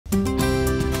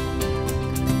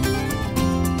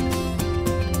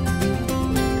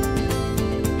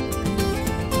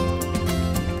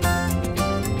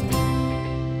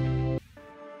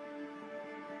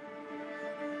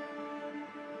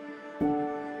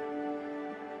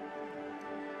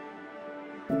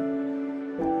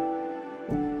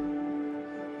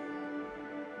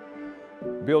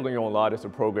Building on lot is a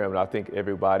program that I think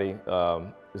everybody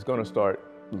is going to start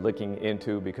looking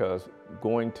into, because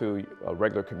going to a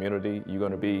regular community, it's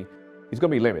going to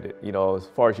be limited. You know, as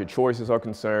far as your choices are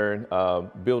concerned,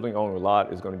 building on a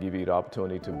lot is going to give you the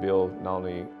opportunity to build not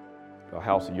only a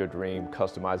house of your dream,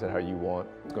 customize it how you want.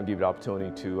 It's going to give you the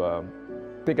opportunity to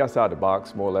think outside the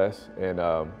box, more or less, and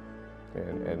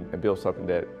build something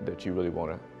that you really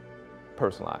want to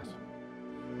personalize.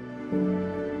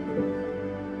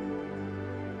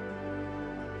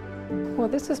 Well,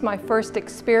 this is my first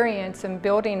experience in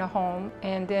building a home,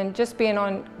 and then just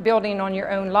building on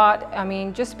your own lot. I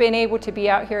mean, just being able to be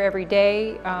out here every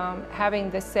day,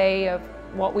 having the say of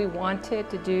what we wanted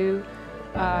to do,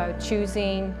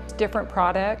 choosing different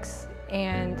products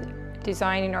and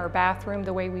designing our bathroom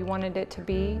the way we wanted it to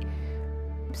be.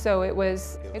 So it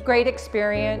was a great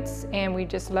experience, and we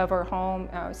just love our home.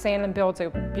 Sandlin builds a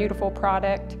beautiful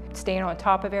product, staying on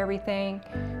top of everything,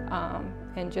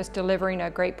 and just delivering a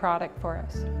great product for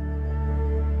us.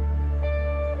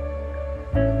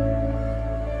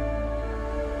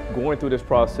 Going through this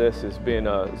process has been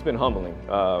it's been humbling.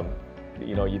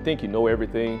 You know, you think you know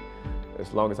everything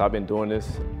as long as I've been doing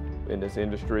this in this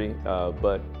industry,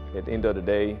 but at the end of the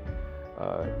day,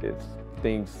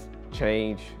 things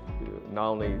change. Not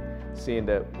only seeing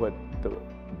that what the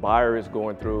buyer is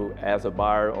going through as a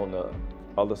buyer on the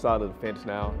other side of the fence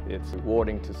now, it's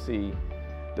rewarding to see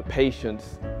the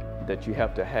patience that you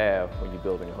have to have when you're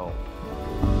building a home.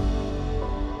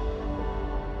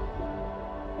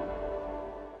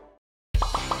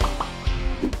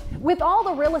 With all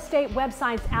the real estate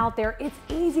websites out there, it's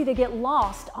easy to get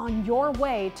lost on your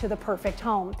way to the perfect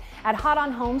home. At Hot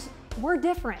on Homes, we're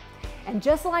different. And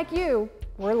just like you,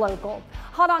 we're local.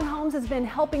 Hot on Homes has been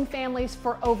helping families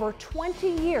for over 20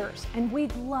 years, and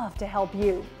we'd love to help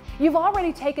you. You've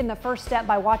already taken the first step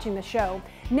by watching the show.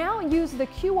 Now use the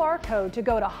QR code to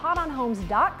go to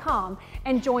hotonhomes.com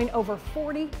and join over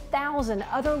 40,000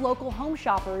 other local home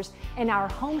shoppers in our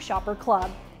Home Shopper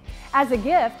Club. As a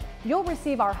gift, you'll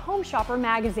receive our Home Shopper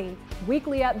magazine,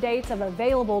 weekly updates of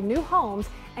available new homes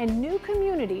and new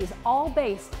communities, all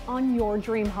based on your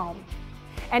dream home.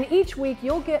 And each week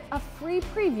you'll get a free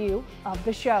preview of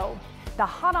the show. The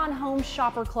Hot on Homes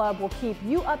Shopper Club will keep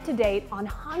you up to date on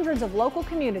hundreds of local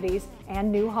communities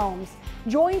and new homes.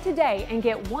 Join today and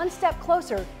get one step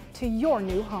closer to your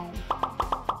new home.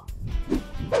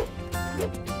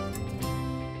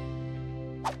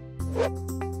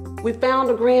 We found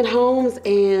a Grand Homes,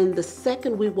 and the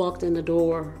second we walked in the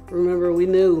door, remember, we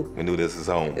knew. We knew this is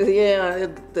home. Yeah,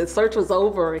 the search was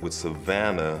over. With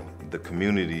Savannah, the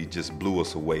community just blew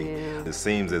us away. Yeah. It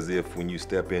seems as if when you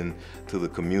step into the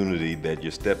community that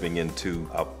you're stepping into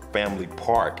a family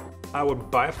park. I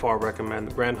would by far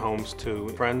recommend Grand Homes to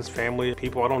friends, family,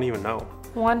 people I don't even know.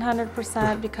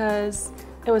 100%, because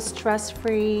it was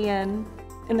stress-free, and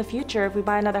in the future, if we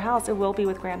buy another house, it will be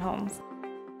with Grand Homes.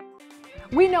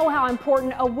 We know how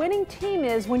important a winning team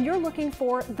is when you're looking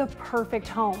for the perfect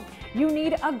home. You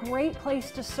need a great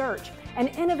place to search, an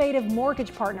innovative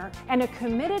mortgage partner, and a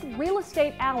committed real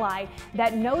estate ally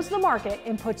that knows the market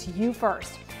and puts you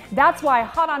first. That's why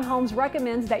Hot on Homes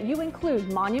recommends that you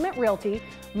include Monument Realty,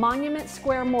 Monument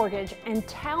Square Mortgage, and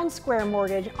Town Square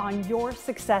Mortgage on your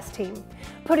success team.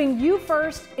 Putting you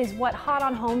first is what Hot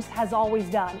on Homes has always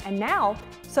done, and now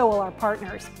so will our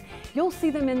partners. You'll see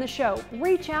them in the show.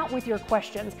 Reach out with your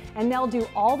questions, and they'll do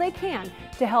all they can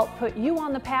to help put you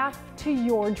on the path to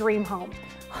your dream home.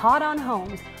 Hot on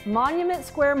Homes, Monument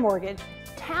Square Mortgage,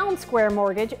 Town Square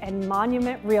Mortgage, and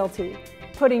Monument Realty.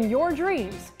 Putting your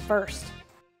dreams first.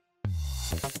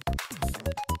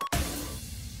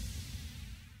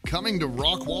 Coming to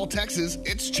Rockwall, Texas,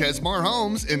 it's Chesmar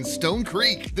Homes in Stone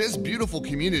Creek. This beautiful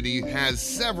community has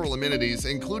several amenities,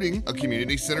 including a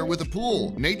community center with a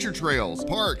pool, nature trails,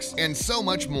 parks, and so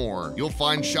much more. You'll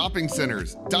find shopping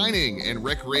centers, dining, and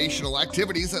recreational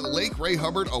activities at Lake Ray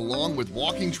Hubbard, along with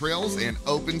walking trails and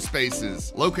open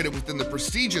spaces. Located within the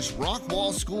prestigious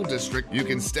Rockwall School District, you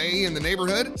can stay in the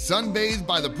neighborhood, sunbathe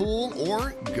by the pool,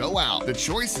 or go out. The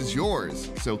choice is yours.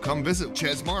 So come visit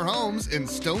Chesmar Homes in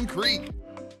Stone Creek.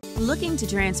 Looking to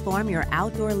transform your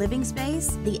outdoor living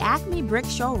space? The ACME Brick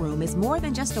showroom is more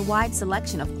than just a wide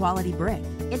selection of quality brick.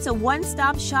 It's a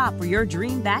one-stop shop for your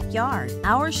dream backyard.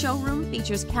 Our showroom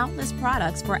features countless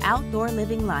products for outdoor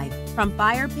living life. From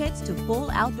fire pits to full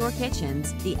outdoor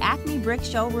kitchens, the ACME Brick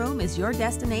showroom is your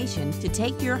destination to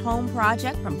take your home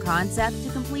project from concept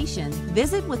to completion.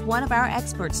 Visit with one of our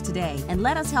experts today and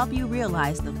let us help you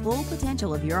realize the full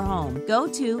potential of your home. Go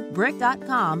to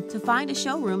brick.com to find a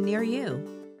showroom near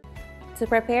you. To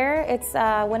prepare, it's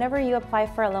whenever you apply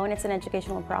for a loan, it's an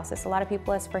educational process. A lot of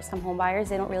people as first-time home buyers,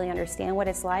 they don't really understand what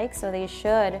it's like, so they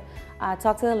should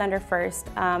talk to the lender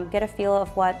first, get a feel of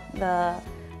what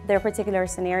their particular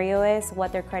scenario is,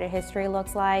 what their credit history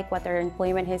looks like, what their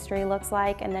employment history looks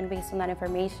like, and then based on that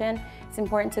information, it's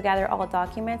important to gather all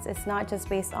documents. It's not just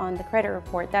based on the credit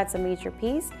report. That's a major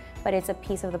piece, but it's a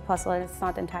piece of the puzzle and it's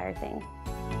not the entire thing.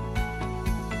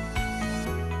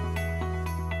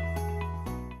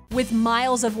 With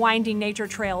miles of winding nature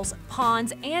trails,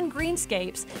 ponds, and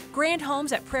greenscapes, Grand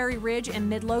Homes at Prairie Ridge and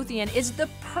Midlothian is the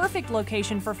perfect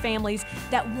location for families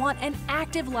that want an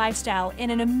active lifestyle in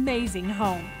an amazing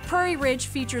home. Prairie Ridge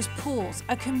features pools,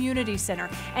 a community center,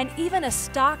 and even a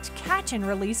stocked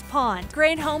catch-and-release pond.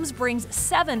 Grand Homes brings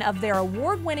 7 of their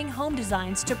award-winning home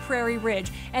designs to Prairie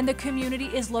Ridge, and the community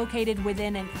is located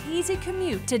within an easy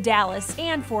commute to Dallas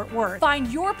and Fort Worth. Find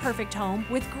your perfect home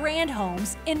with Grand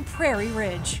Homes in Prairie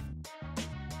Ridge.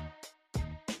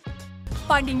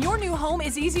 Finding your new home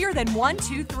is easier than 1,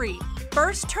 2, 3.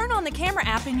 First, turn on the camera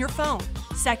app in your phone.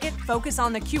 Second, focus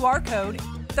on the QR code.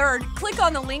 Third, click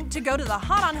on the link to go to the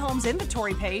Hot on Homes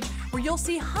inventory page where you'll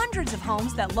see hundreds of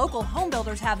homes that local home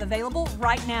builders have available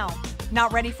right now.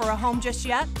 Not ready for a home just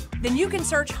yet? Then you can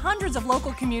search hundreds of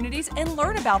local communities and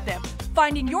learn about them.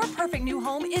 Finding your perfect new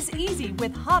home is easy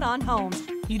with Hot on Homes.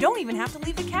 You don't even have to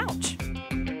leave the couch.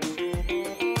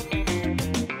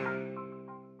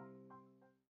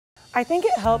 I think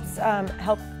it helps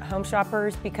help home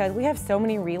shoppers because we have so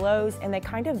many relos and they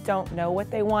kind of don't know what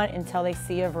they want until they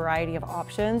see a variety of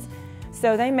options.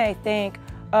 So they may think,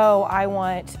 oh, I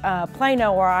want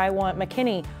Plano or I want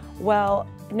McKinney. Well,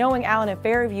 knowing Allen and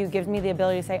Fairview gives me the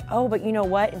ability to say, oh, but you know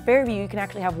what? In Fairview, you can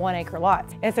actually have 1-acre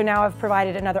lots. And so now I've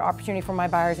provided another opportunity for my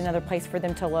buyers, another place for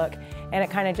them to look. And it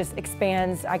kind of just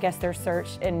expands, I guess, their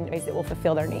search in ways that will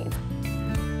fulfill their needs.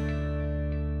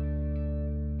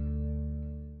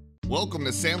 Welcome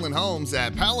to Sandlin Homes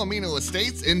at Palomino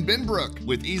Estates in Benbrook.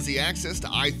 With easy access to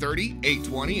I-30,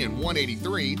 820, and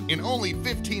 183, in only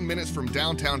 15 minutes from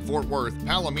downtown Fort Worth,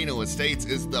 Palomino Estates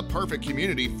is the perfect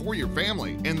community for your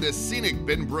family. In this scenic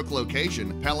Benbrook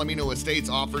location, Palomino Estates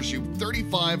offers you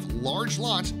 35 large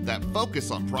lots that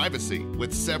focus on privacy.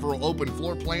 With several open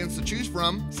floor plans to choose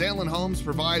from, Sandlin Homes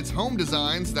provides home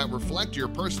designs that reflect your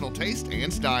personal taste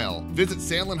and style. Visit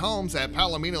Sandlin Homes at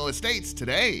Palomino Estates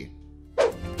today.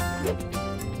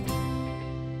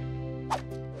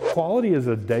 Quality is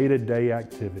a day-to-day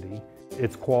activity.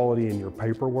 It's quality in your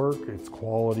paperwork, it's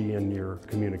quality in your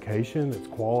communication, it's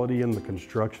quality in the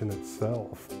construction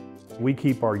itself. We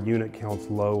keep our unit counts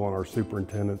low on our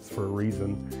superintendents for a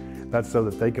reason. That's so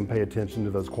that they can pay attention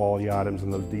to those quality items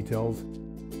and those details.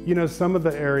 You know, some of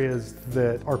the areas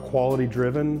that are quality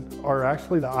driven are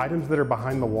actually the items that are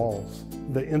behind the walls.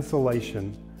 The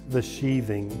insulation, the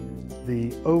sheathing,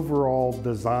 the overall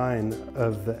design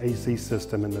of the AC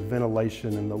system and the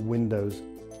ventilation and the windows.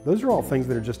 Those are all things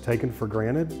that are just taken for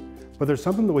granted, but there's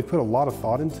something that we put a lot of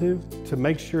thought into to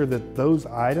make sure that those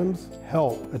items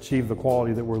help achieve the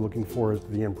quality that we're looking for as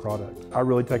the end product. I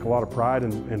really take a lot of pride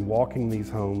in walking these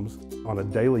homes on a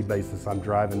daily basis. I'm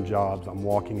driving jobs, I'm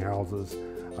walking houses,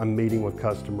 I'm meeting with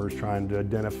customers trying to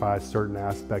identify certain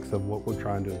aspects of what we're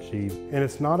trying to achieve. And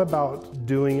it's not about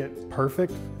doing it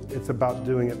perfect, it's about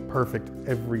doing it perfect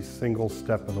every single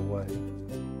step of the way.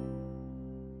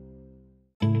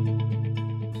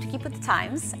 To keep with the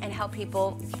times and help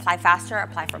people apply faster,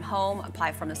 apply from home,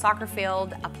 apply from the soccer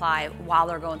field, apply while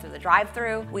they're going through the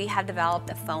drive-thru, we have developed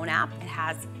a phone app. It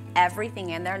has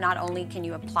everything in there. Not only can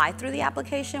you apply through the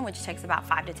application, which takes about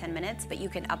 5 to 10 minutes, but you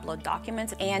can upload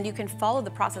documents and you can follow the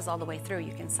process all the way through.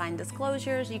 You can sign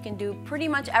disclosures, you can do pretty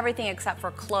much everything except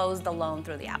for close the loan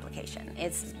through the application.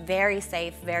 It's very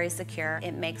safe, very secure.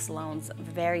 It makes loans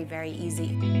very, very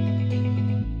easy.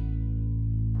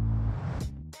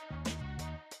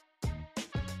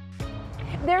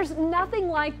 There's nothing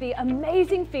like the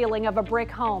amazing feeling of a brick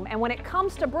home, and when it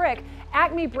comes to brick,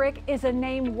 ACME Brick is a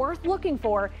name worth looking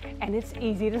for, and it's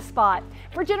easy to spot.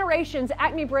 For generations,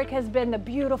 ACME Brick has been the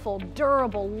beautiful,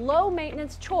 durable,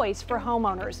 low-maintenance choice for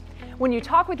homeowners. When you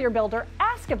talk with your builder,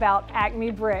 ask about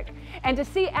ACME Brick. And to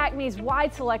see ACME's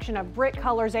wide selection of brick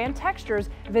colors and textures,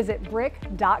 visit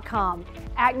brick.com.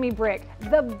 ACME Brick,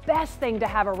 the best thing to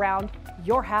have around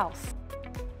your house.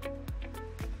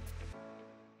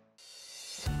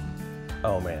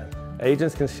 Oh man,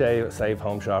 agents can save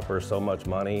home shoppers so much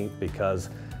money because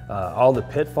all the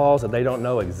pitfalls that they don't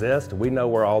know exist, we know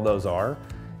where all those are,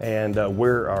 and we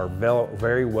are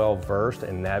very well versed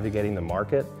in navigating the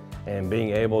market and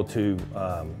being able to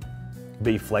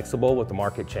be flexible with the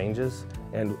market changes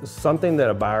And something that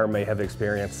a buyer may have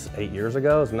experienced 8 years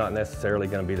ago is not necessarily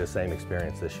going to be the same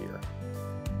experience this year.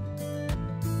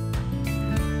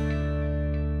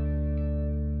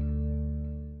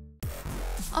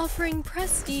 Offering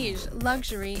prestige,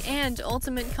 luxury, and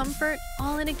ultimate comfort,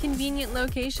 all in a convenient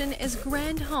location, is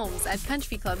Grand Homes at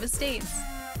Country Club Estates.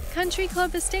 Country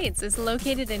Club Estates is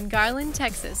located in Garland,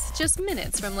 Texas, just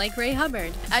minutes from Lake Ray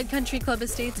Hubbard. At Country Club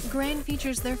Estates, Grand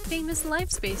features their famous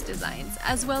LifeSpace designs,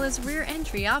 as well as rear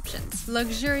entry options.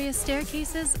 Luxurious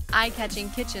staircases,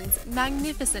 eye-catching kitchens,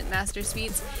 magnificent master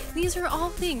suites, these are all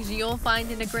things you'll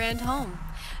find in a Grand home.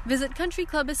 Visit Country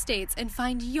Club Estates and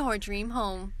find your dream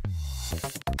home.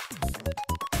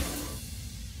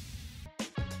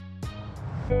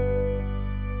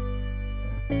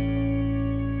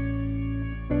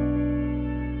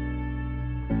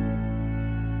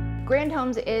 Grand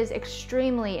Homes is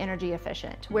extremely energy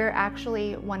efficient. We're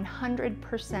actually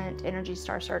 100% Energy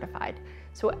Star certified.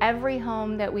 So every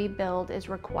home that we build is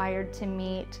required to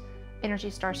meet Energy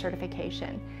Star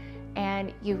certification.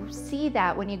 And you see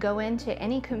that when you go into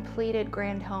any completed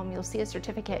Grand home, you'll see a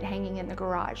certificate hanging in the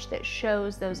garage that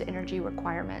shows those energy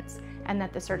requirements and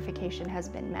that the certification has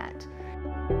been met.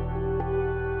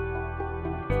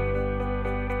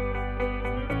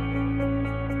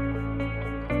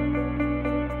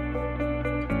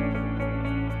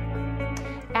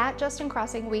 At Justin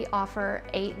Crossing, we offer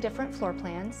 8 different floor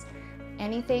plans,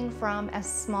 anything from as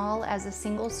small as a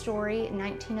single-story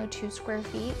 1902 square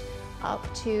feet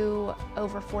up to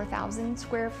over 4,000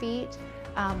 square feet.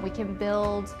 We can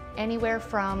build anywhere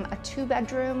from a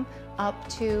 2-bedroom up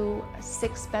to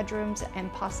 6 bedrooms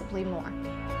and possibly more.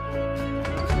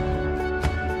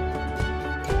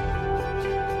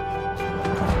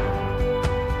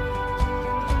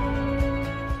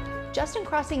 Justin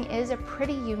Crossing is a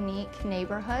pretty unique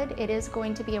neighborhood. It is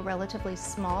going to be a relatively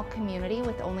small community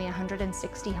with only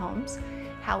 160 homes.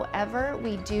 However,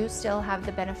 we do still have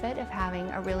the benefit of having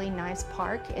a really nice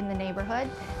park in the neighborhood,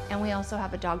 and we also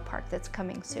have a dog park that's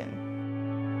coming soon.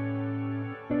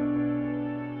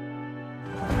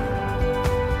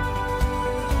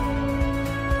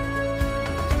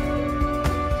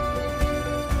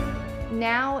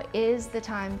 Now is the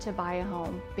time to buy a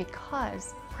home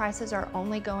because prices are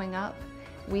only going up.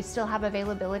 We still have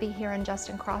availability here in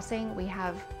Justin Crossing. We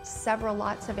have several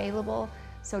lots available.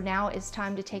 So now it's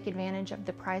time to take advantage of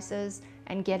the prices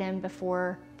and get in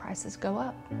before prices go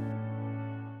up.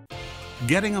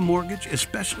 Getting a mortgage,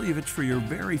 especially if it's for your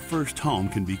very first home,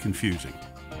 can be confusing.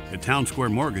 At Town Square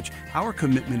Mortgage, our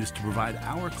commitment is to provide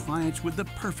our clients with the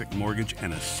perfect mortgage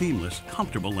and a seamless,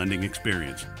 comfortable lending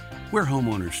experience. We're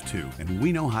homeowners too, and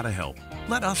we know how to help.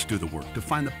 Let us do the work to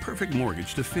find the perfect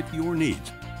mortgage to fit your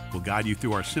needs. We'll guide you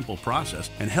through our simple process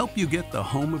and help you get the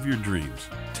home of your dreams.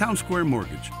 Town Square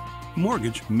Mortgage.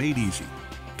 Mortgage made easy.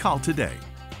 Call today.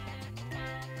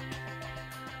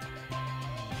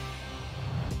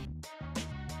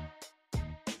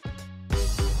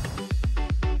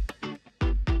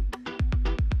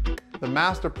 The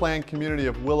master plan community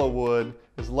of Willowwood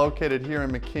is located here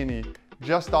in McKinney,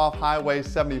 just off Highway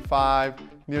 75,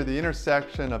 near the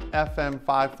intersection of FM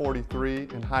 543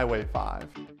 and Highway 5.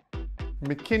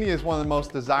 McKinney is one of the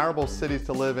most desirable cities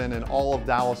to live in all of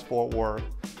Dallas-Fort Worth.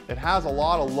 It has a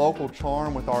lot of local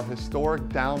charm with our historic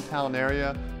downtown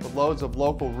area with loads of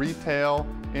local retail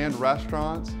and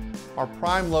restaurants. Our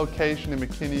prime location in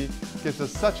McKinney gives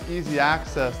us such easy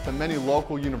access to many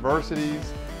local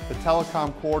universities, the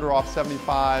telecom corridor off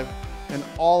 75, and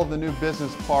all of the new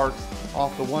business parks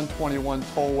off the 121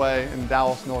 Tollway and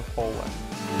Dallas North Tollway.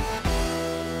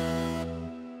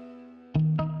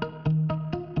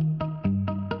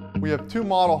 We have 2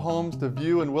 model homes to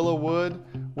view in Willowwood.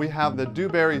 We have the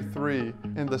Dewberry 3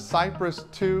 and the Cypress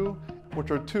 2,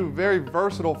 which are 2 very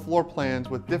versatile floor plans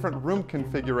with different room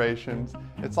configurations.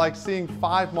 It's like seeing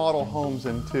 5 model homes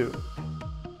in 2.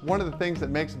 One of the things that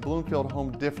makes Bloomfield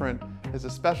home different is the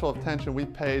special attention we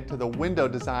paid to the window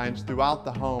designs throughout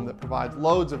the home that provides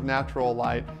loads of natural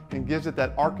light and gives it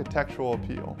that architectural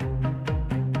appeal.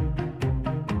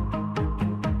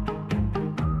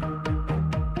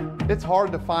 It's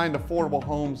hard to find affordable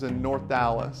homes in North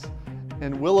Dallas,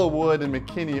 and Willowwood and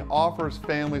McKinney offers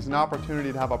families an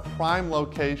opportunity to have a prime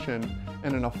location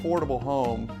in an affordable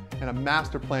home in a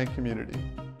master plan community.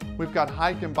 We've got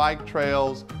hike and bike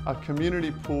trails, a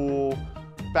community pool,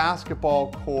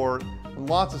 basketball court, and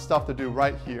lots of stuff to do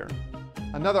right here.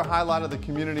 Another highlight of the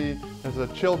community is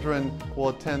that children will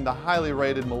attend the highly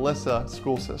rated Melissa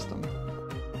school system.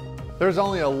 There's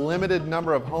only a limited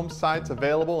number of home sites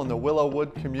available in the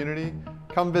Willowwood community.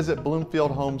 Come visit Bloomfield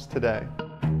Homes today.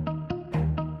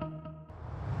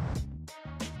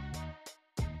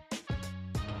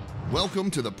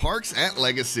 Welcome to the Parks at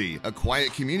Legacy, a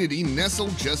quiet community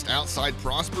nestled just outside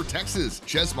Prosper, Texas.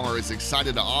 Chesmar is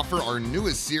excited to offer our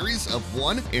newest series of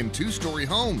 1- and 2-story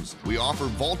homes. We offer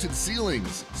vaulted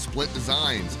ceilings, split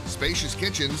designs, spacious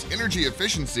kitchens, energy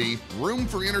efficiency, room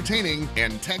for entertaining,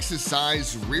 and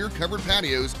Texas-sized rear-covered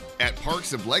patios. At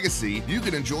Parks of Legacy, you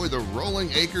can enjoy the rolling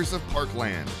acres of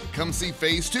parkland. Come see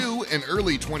Phase 2 in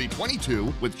early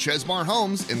 2022 with Chesmar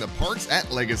Homes in the Parks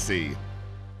at Legacy.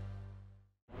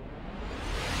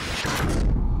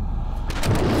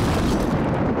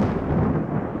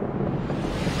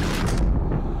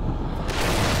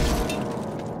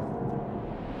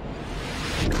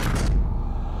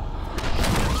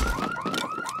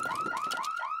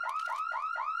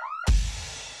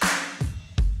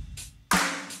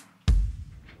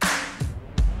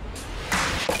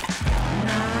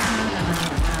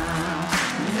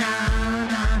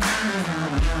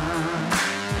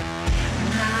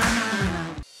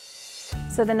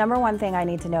 So the number one thing I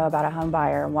need to know about a home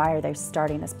buyer and why are they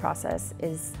starting this process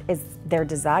is their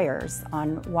desires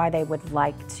on why they would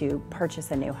like to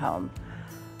purchase a new home.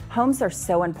 Homes are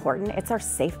so important. It's our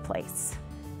safe place.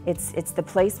 It's the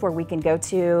place where we can go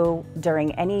to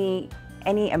during any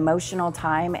emotional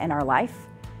time in our life,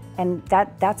 and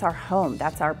that's our home.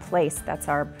 That's our place. That's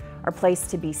our place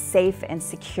to be safe and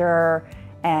secure,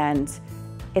 and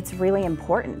it's really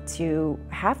important to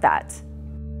have that.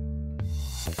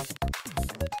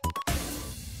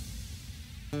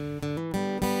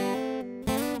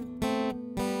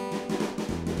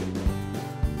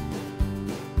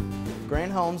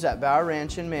 Grand Homes at Bower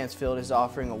Ranch in Mansfield is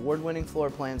offering award-winning floor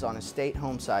plans on estate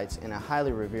home sites in a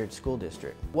highly revered school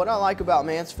district. What I like about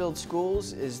Mansfield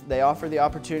schools is they offer the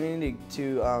opportunity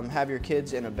to have your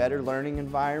kids in a better learning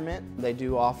environment. They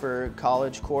do offer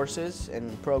college courses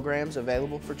and programs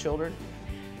available for children.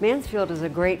 Mansfield is a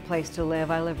great place to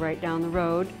live. I live right down the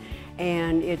road,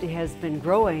 and it has been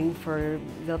growing for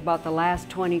about the last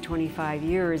 20-25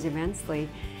 years immensely.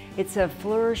 It's a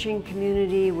flourishing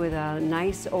community with a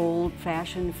nice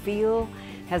old-fashioned feel,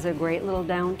 has a great little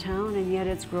downtown, and yet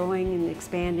it's growing and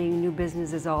expanding new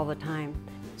businesses all the time.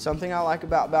 Something I like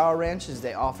about Bower Ranch is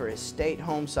they offer estate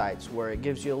home sites where it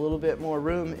gives you a little bit more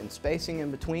room and spacing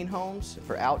in between homes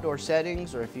for outdoor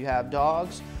settings, or if you have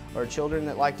dogs or children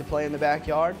that like to play in the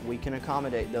backyard, we can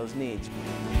accommodate those needs.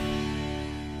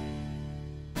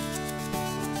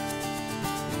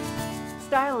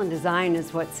 Style and design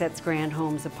is what sets Grand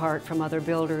Homes apart from other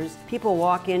builders. People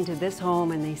walk into this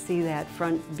home and they see that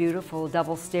front beautiful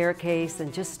double staircase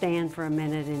and just stand for a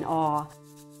minute in awe.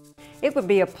 It would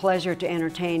be a pleasure to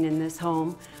entertain in this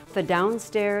home. The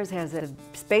downstairs has a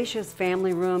spacious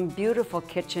family room, beautiful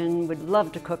kitchen, would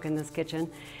love to cook in this kitchen.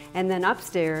 And then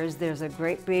upstairs there's a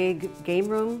great big game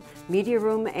room, media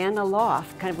room, and a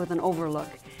loft, kind of with an overlook.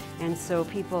 And so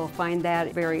people find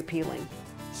that very appealing.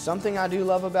 Something I do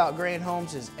love about Grand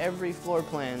Homes is every floor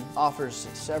plan offers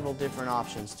several different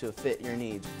options to fit your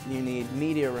needs. You need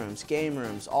media rooms, game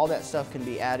rooms, all that stuff can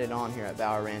be added on here at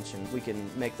Bower Ranch, and we can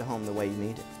make the home the way you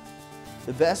need it.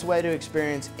 The best way to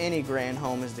experience any Grand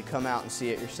Home is to come out and see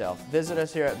it yourself. Visit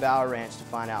us here at Bower Ranch to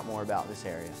find out more about this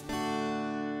area.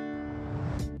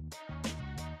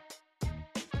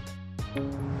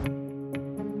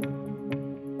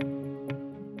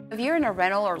 If you're in a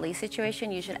rental or lease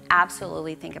situation, you should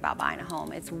absolutely think about buying a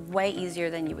home. It's way easier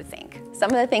than you would think.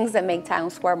 Some of the things that make Town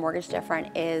Square Mortgage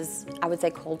different is, I would say,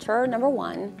 culture, number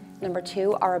one. Number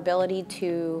two, our ability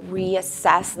to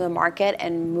reassess the market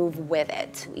and move with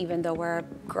it. Even though we're a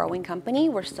growing company,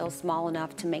 we're still small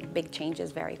enough to make big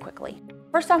changes very quickly.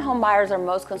 First-time home buyers are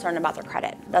most concerned about their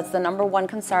credit. That's the number one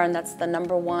concern, that's the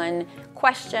number one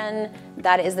question,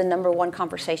 that is the number one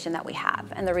conversation that we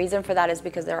have. And the reason for that is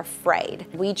because they're afraid.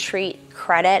 We treat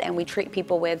credit and we treat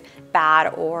people with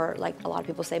bad, or like a lot of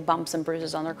people say, bumps and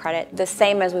bruises on their credit, the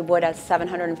same as we would a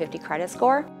 750 credit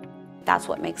score. That's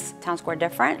what makes Town Square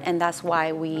different, and that's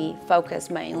why we focus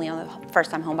mainly on the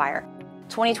first-time home buyer.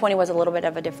 2020 was a little bit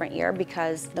of a different year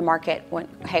because the market went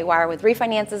haywire with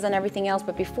refinances and everything else,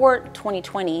 but before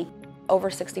 2020, over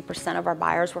 60% of our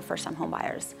buyers were first-time home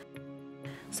buyers.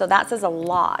 So that says a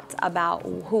lot about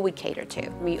who we cater to.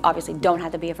 We obviously don't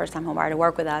have to be a first-time home buyer to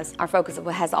work with us. Our focus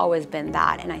has always been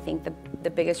that, and I think the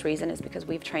biggest reason is because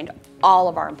we've trained all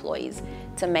of our employees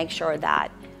to make sure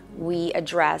that we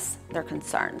address their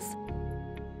concerns.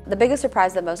 The biggest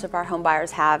surprise that most of our home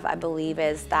buyers have, I believe,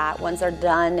 is that once they're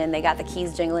done and they got the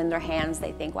keys jingling in their hands,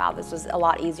 they think, wow, this was a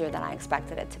lot easier than I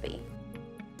expected it to be.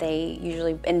 They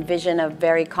usually envision a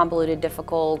very convoluted,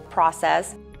 difficult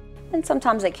process, and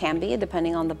sometimes it can be,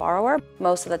 depending on the borrower.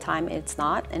 Most of the time it's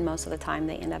not, and most of the time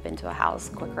they end up into a house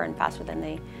quicker and faster than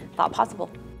they thought possible.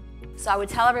 So I would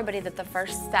tell everybody that the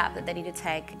first step that they need to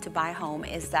take to buy a home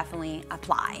is definitely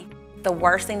apply. The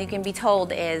worst thing you can be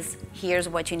told is, here's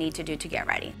what you need to do to get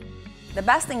ready. The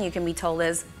best thing you can be told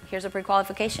is, here's a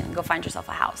pre-qualification, go find yourself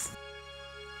a house.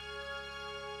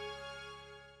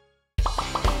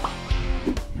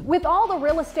 With all the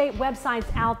real estate websites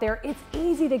out there, it's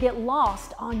easy to get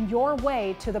lost on your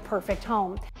way to the perfect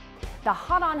home. The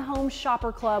Hot on Homes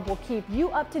Shopper Club will keep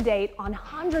you up to date on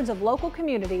hundreds of local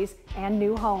communities and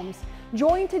new homes.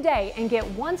 Join today and get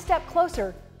one step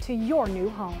closer to your new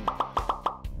home.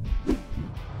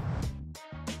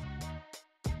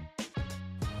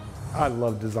 I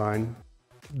love design.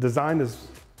 Design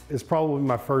is probably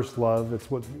my first love. It's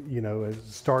what, has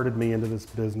started me into this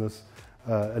business,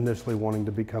 initially wanting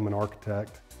to become an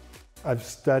architect. I've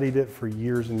studied it for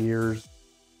years and years.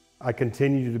 I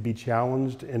continue to be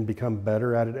challenged and become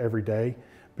better at it every day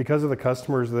because of the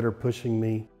customers that are pushing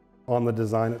me on the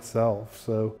design itself.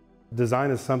 So design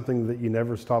is something that you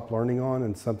never stop learning on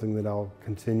and something that I'll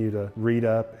continue to read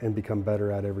up and become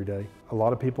better at every day. A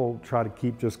lot of people try to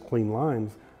keep just clean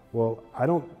lines. Well, I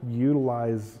don't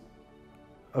utilize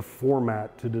a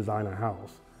format to design a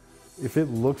house. If it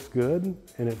looks good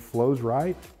and it flows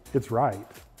right, it's right.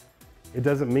 It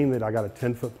doesn't mean that I got a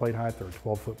 10-foot plate height or a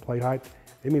 12-foot plate height.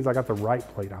 It means I got the right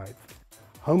plate height.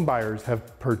 Home buyers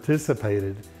have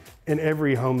participated in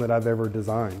every home that I've ever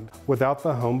designed. Without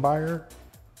the home buyer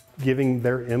giving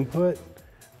their input,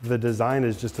 the design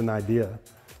is just an idea.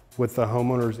 With the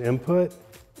homeowner's input,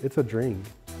 it's a dream.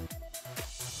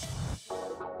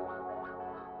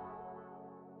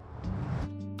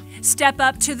 Step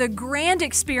up to the grand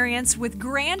experience with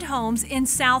Grand Homes in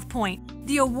South Pointe,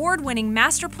 the award-winning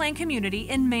master plan community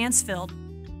in Mansfield,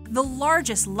 the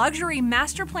largest luxury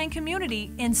master plan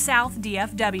community in South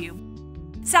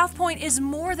DFW. South Pointe is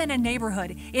more than a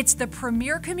neighborhood, it's the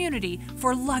premier community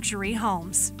for luxury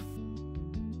homes.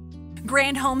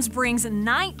 Grand Homes brings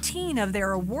 19 of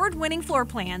their award-winning floor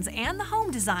plans and the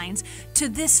home designs to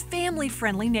this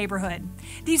family-friendly neighborhood.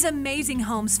 These amazing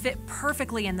homes fit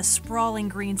perfectly in the sprawling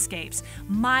greenscapes,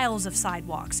 miles of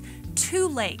sidewalks, 2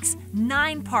 lakes,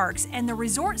 9 parks, and the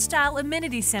resort-style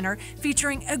amenity center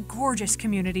featuring a gorgeous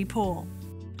community pool.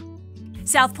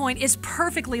 South Pointe is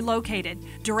perfectly located.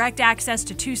 Direct access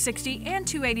to 260 and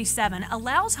 287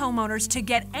 allows homeowners to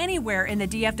get anywhere in the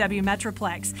DFW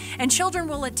Metroplex, and children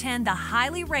will attend the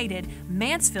highly rated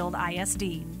Mansfield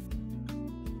ISD.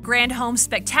 Grand Homes'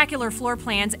 spectacular floor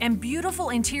plans and beautiful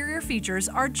interior features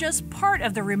are just part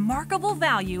of the remarkable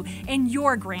value in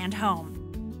your grand home.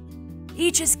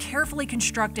 Each is carefully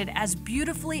constructed as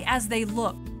beautifully as they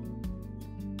look,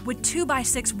 with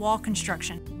 2x6 wall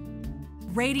construction,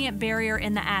 radiant barrier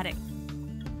in the attic,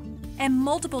 and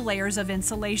multiple layers of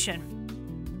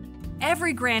insulation.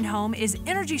 Every Grand Home is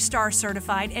Energy Star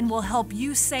certified and will help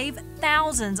you save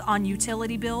thousands on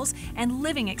utility bills and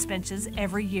living expenses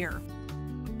every year.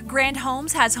 Grand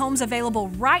Homes has homes available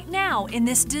right now in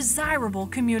this desirable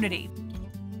community.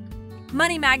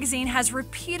 Money Magazine has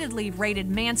repeatedly rated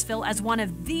Mansfield as one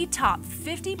of the top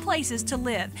 50 places to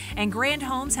live, and Grand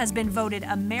Homes has been voted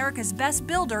America's Best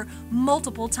Builder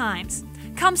multiple times.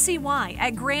 Come see why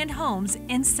at Grand Homes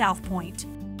in South Pointe.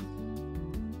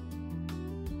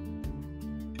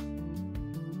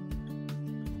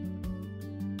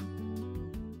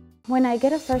 When I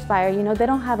get a first buyer, they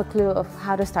don't have a clue of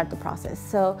how to start the process.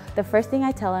 So the first thing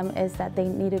I tell them is that they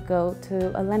need to go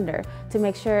to a lender to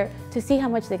make sure, to see how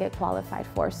much they get qualified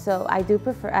for. So I do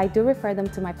refer them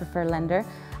to my preferred lender.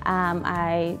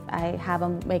 I have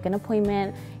them make an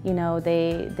appointment,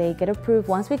 they get approved.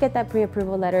 Once we get that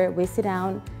pre-approval letter, we sit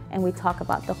down and we talk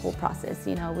about the whole process.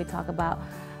 We talk about,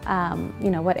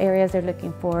 what areas they're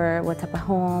looking for, what type of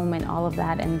home and all of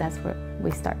that, and that's where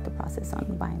we start the process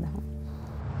on buying the home.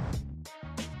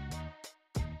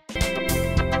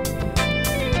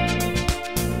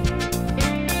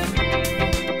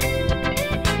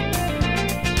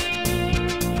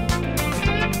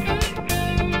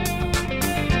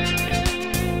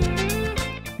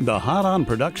 The Hot On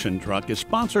production truck is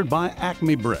sponsored by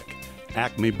ACME Brick.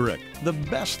 ACME Brick, the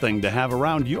best thing to have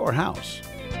around your house.